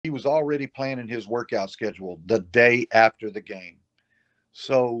was already planning his workout schedule the day after the game.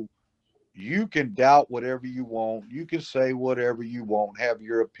 So you can doubt whatever you want. You can say whatever you want, have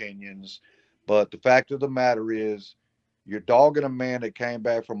your opinions. But the fact of the matter is, you're dogging a man that came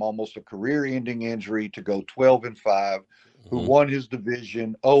back from almost a career ending injury to go 12-5, who Hmm. won his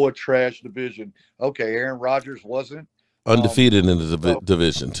division. Oh, a trash division. Okay, Aaron Rodgers wasn't. Um, Undefeated in the so,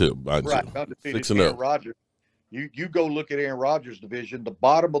 division too, mind right, you. undefeated 6-0. Aaron Rodgers. You go look at Aaron Rodgers' division, the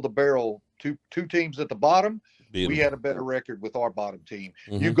bottom of the barrel, two teams at the bottom. Beat We him. had a better record with our bottom team.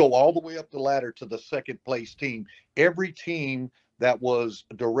 You Hmm. go all the way up the ladder to the second place team. Every team that was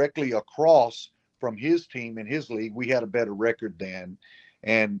directly across from his team in his league, we had a better record than,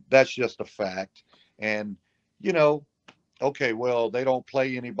 and that's just a fact. And you know, okay, well, they don't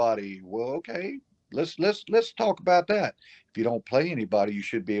play anybody. Well, okay, let's talk about that. If you don't play anybody, you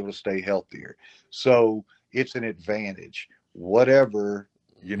should be able to stay healthier. So it's an advantage. Whatever,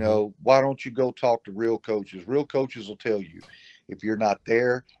 Hmm. why don't you go talk to real coaches? Real coaches will tell you if you're not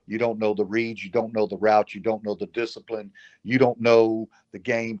there, you don't know the reads, you don't know the routes, you don't know the discipline, you don't know the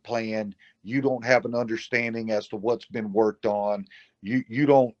game plan, you don't have an understanding as to what's been worked on. You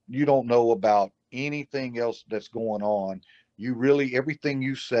don't know about anything else that's going on. You really, everything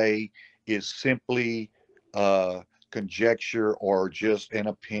you say is simply conjecture or just an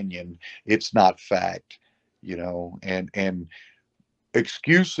opinion. It's not fact, and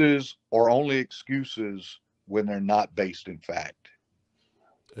excuses are only excuses when they're not based in fact.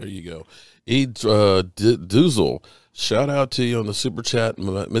 There you go. Doozle, shout out to you on the super chat.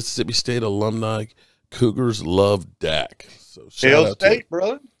 Mississippi State alumni Cougars love Dak. So shout Hail out to you. State,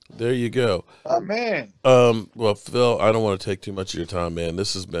 brother. There you go. Man. Well, Phil, I don't want to take too much of your time, man.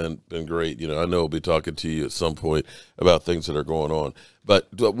 This has been great. I know we'll be talking to you at some point about things that are going on.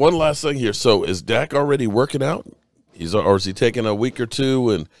 But one last thing here. So, is Dak already working out? Or is he taking a week or two?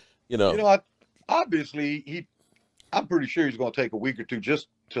 And Obviously, I'm pretty sure he's going to take a week or two just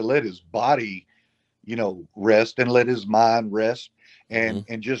to let his body, rest and let his mind rest, mhm.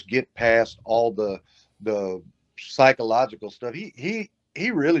 and just get past all the psychological stuff. He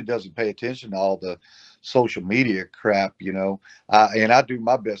really doesn't pay attention to all the social media crap, and I do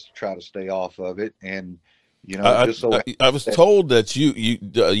my best to try to stay off of it, and I, just so I was that. told that you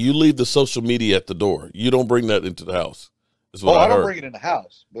leave the social media at the door. You don't bring that into the house. Is what Oh, I I don't heard. bring it in the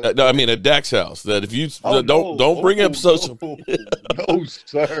house, but No, I mean at Dak's house. That if you oh no, don't bring up oh social. no, no,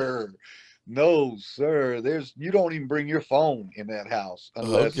 sir. No, sir. You don't even bring your phone in that house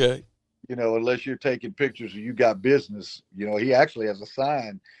unless, Okay. unless you're taking pictures or you got business. He actually has a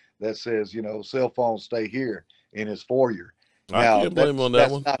sign that says, cell phones stay here in his foyer. I Now can't blame him on that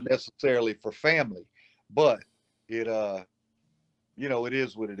that's one. not necessarily for family, but it it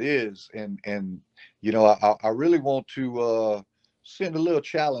is what it is. And I really want to send a little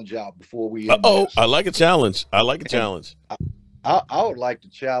challenge out before we end Oh, this. I like a challenge. I like a And challenge. I would like to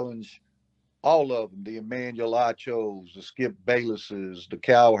challenge all of them: the Emmanuel Achos, the Skip Baylesses, the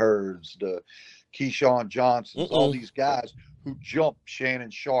Cowherds, the Keyshawn Johnsons, all Mm-mm. these guys who jumped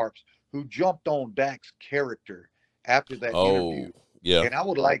Shannon Sharps, who jumped on Dak's character after that interview. Oh, yeah. And I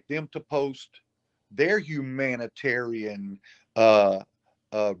would like them to post their humanitarian uh,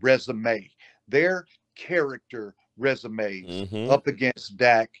 resume, their character resumes Mm-hmm. up against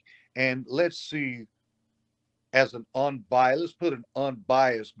Dak. And let's see, as an unbiased, let's put an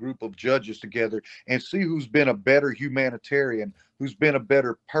unbiased group of judges together and see who's been a better humanitarian, who's been a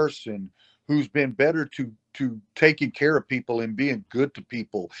better person, who's been better to taking care of people and being good to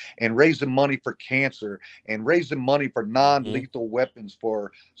people and raising money for cancer and raising money for Mm-hmm. non-lethal weapons,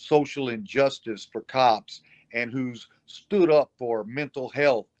 for social injustice, for cops, and who's stood up for mental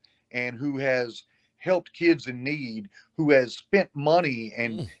health, and who has helped kids in need, who has spent money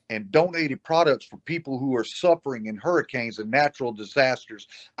and donated products for people who are suffering in hurricanes and natural disasters.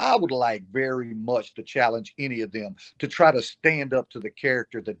 I would like very much to challenge any of them to try to stand up to the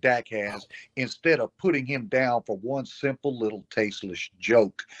character that Dak has, instead of putting him down for one simple little tasteless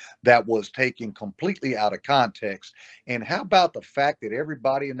joke that was taken completely out of context. And how about the fact that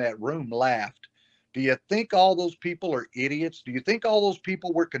everybody in that room laughed? Do you think all those people are idiots? Do you think all those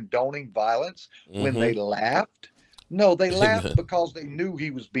people were condoning violence when Mm-hmm. they laughed? No, they laughed Amen. because they knew he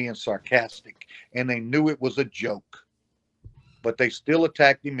was being sarcastic and they knew it was a joke, but they still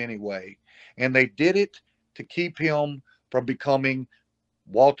attacked him anyway. And they did it to keep him from becoming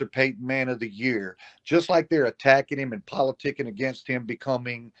Walter Payton Man of the Year, just like they're attacking him and politicking against him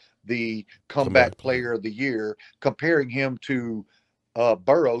becoming the Come back, comeback player. player of the year, comparing him to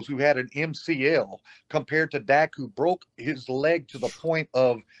Burrows, who had an MCL, compared to Dak, who broke his leg to the point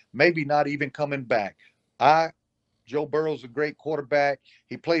of maybe not even coming back. I Joe Burrow's a great quarterback.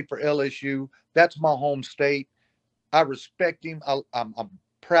 He played for LSU. That's my home state. I respect him. I'm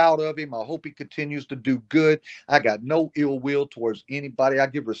proud of him. I hope he continues to do good. I got no ill will towards anybody. I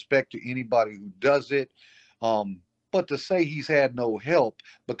give respect to anybody who does it. Um, but to say he's had no help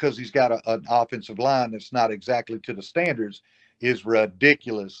because he's got an offensive line that's not exactly to the standards is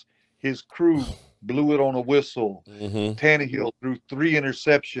ridiculous. His crew blew it on a whistle. Mm-hmm. Tannehill threw 3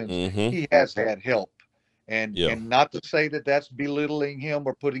 interceptions. Mm-hmm. He has had help. And Yeah. and not to say that that's belittling him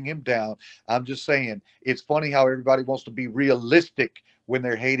or putting him down. I'm just saying it's funny how everybody wants to be realistic when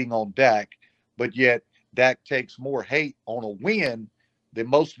they're hating on Dak, but yet Dak takes more hate on a win than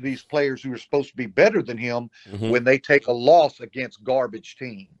most of these players who are supposed to be better than him Mm-hmm. when they take a loss against garbage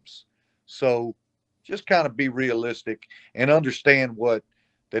teams. So just kind of be realistic and understand what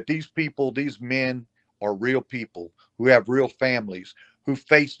that these people, these men are real people who have real families who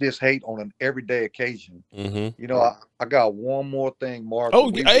face this hate on an everyday occasion. Mm-hmm. You know, I got one more thing, Mark.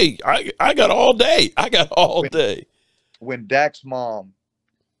 Oh, hey, I got all day. I got all When, day. when Dak's mom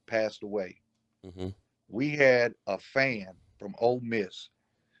passed away, Mm-hmm. we had a fan from Ole Miss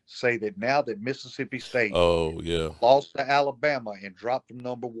say that now that Mississippi State Oh, yeah. lost to Alabama and dropped from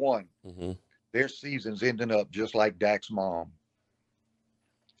number 1, Mm-hmm. their season's ending up just like Dak's mom.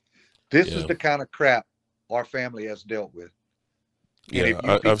 This is Yeah. the kind of crap our family has dealt with. And Yeah, if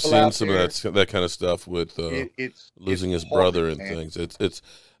you I've people seen out some of there, that kind of stuff with it's losing his horrid, brother and man. things. It's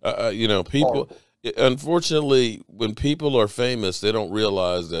you know, people. Horrible. Unfortunately, when people are famous, they don't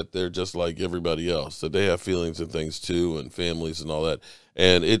realize that they're just like everybody else. That they have feelings and things too, and families and all that.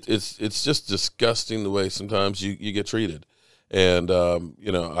 And it's just disgusting the way sometimes you get treated. And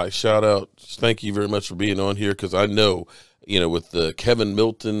you know, I shout out, thank you very much for being on here because I know, you know, with the Kevin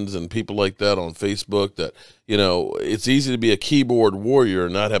Miltons and people like that on Facebook, that, you know, it's easy to be a keyboard warrior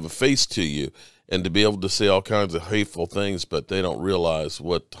and not have a face to you and to be able to say all kinds of hateful things, but they don't realize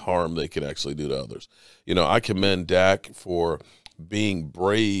what harm they can actually do to others. You know, I commend Dak for being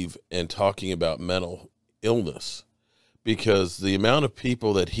brave and talking about mental illness, because the amount of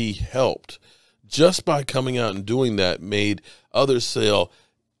people that he helped just by coming out and doing that made others say, oh,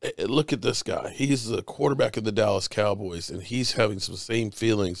 look at this guy. He's the quarterback of the Dallas Cowboys, and he's having some same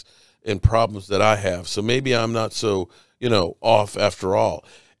feelings and problems that I have. So maybe I'm not so, you know, off after all.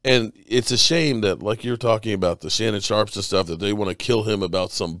 And it's a shame that, like you're talking about, the Shannon Sharps and stuff, that they want to kill him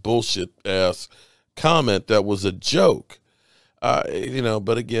about some bullshit-ass comment that was a joke. You know,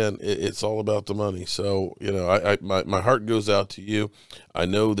 but again, it's all about the money. So, you know, my heart goes out to you. I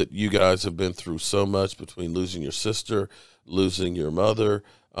know that you guys have been through so much between losing your sister, losing your mother,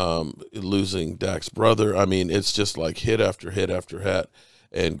 losing Dak's brother. I mean, it's just like hit after hit after hit,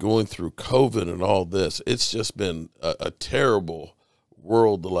 and going through COVID and all this. It's just been a terrible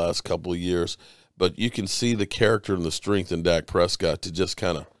world the last couple of years, but you can see the character and the strength in Dak Prescott to just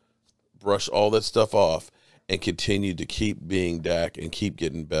kind of brush all that stuff off and continue to keep being Dak and keep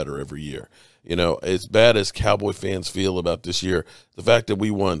getting better every year. You know, as bad as Cowboy fans feel about this year, the fact that we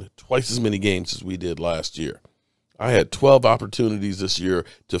won twice as many games as we did last year. I had 12 opportunities this year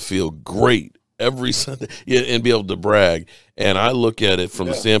to feel great every Sunday and be able to brag. And I look at it from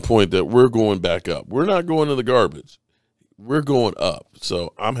the standpoint that we're going back up. We're not going to the garbage. We're going up.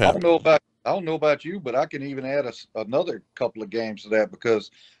 So I'm happy. I don't know about you, but I can even add another couple of games to that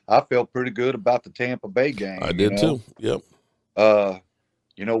because I felt pretty good about the Tampa Bay game. I did too. Yep.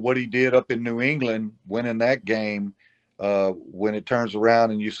 You know what he did up in New England, winning that game. When it turns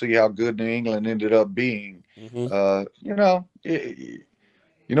around and you see how good New England ended up being, you know,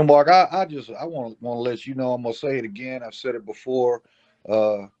 Mark, I want to let you know. I'm gonna say it again. I've said it before.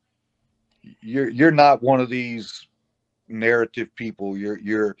 Uh, you're not one of these narrative people.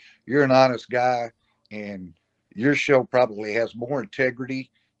 You're an honest guy, and your show probably has more integrity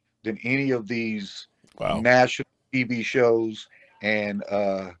than any of these Wow. national TV shows. And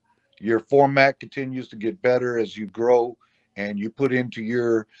your format continues to get better as you grow and you put into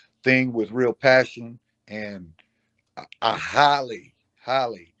your thing with real passion. And I highly,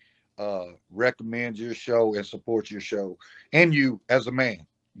 highly recommend your show and support your show and you as a man,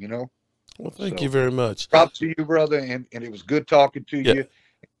 you know. Well, thank you So very much. props to you, brother, and it was good talking to Yeah. you.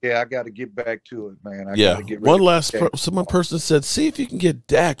 Yeah, I got to get back to it, man. I got Yeah. to get ready. One last, someone person said, see if you can get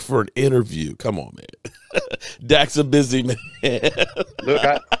Dak for an interview. Come on, man. Dak's a busy man.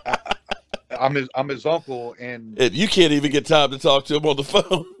 Look, I'm his uncle, and You can't even get time to talk to him on the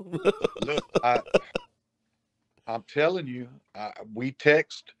phone. look, I'm telling you, we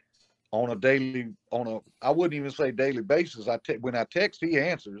text on a daily, I wouldn't even say daily basis. When I text, he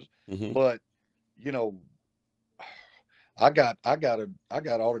answers, but you know, I got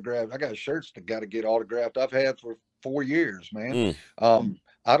autographed. I got shirts that got to get autographed. I've had for 4 years, man. Mm.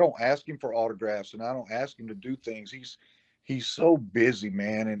 I don't ask him for autographs and I don't ask him to do things. He's so busy,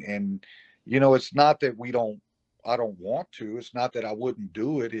 man. And it's not that I don't want to. It's not that I wouldn't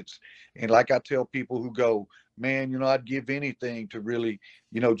do it. And like I tell people who go, man, I'd give anything to really,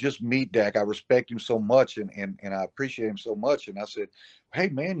 just meet Dak. I respect him so much and I appreciate him so much. And I said, hey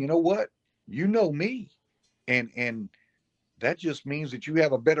man, you know what? You know me. And that just means that you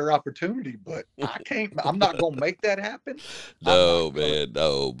have a better opportunity, but I'm not gonna make that happen. I'm not No, gonna man,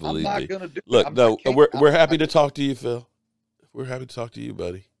 no, I'm believe not me. gonna do it. Look, I no, can't we're I happy to just talk to you, Phil. We're happy to talk to you,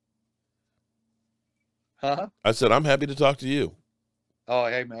 buddy. huh? I said I'm happy to talk to you. Oh,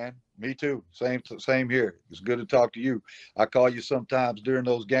 hey man, me too. Same here. It's good to talk to you. I call you sometimes during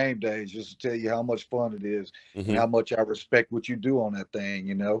those game days just to tell you how much fun it is and Hmm. how much I respect what you do on that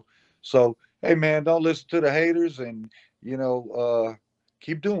thing. So hey man, don't listen to the haters and you know,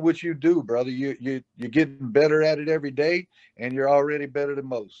 keep doing what you do, brother. You're getting better at it every day and you're already better than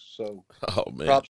most. So Oh man. props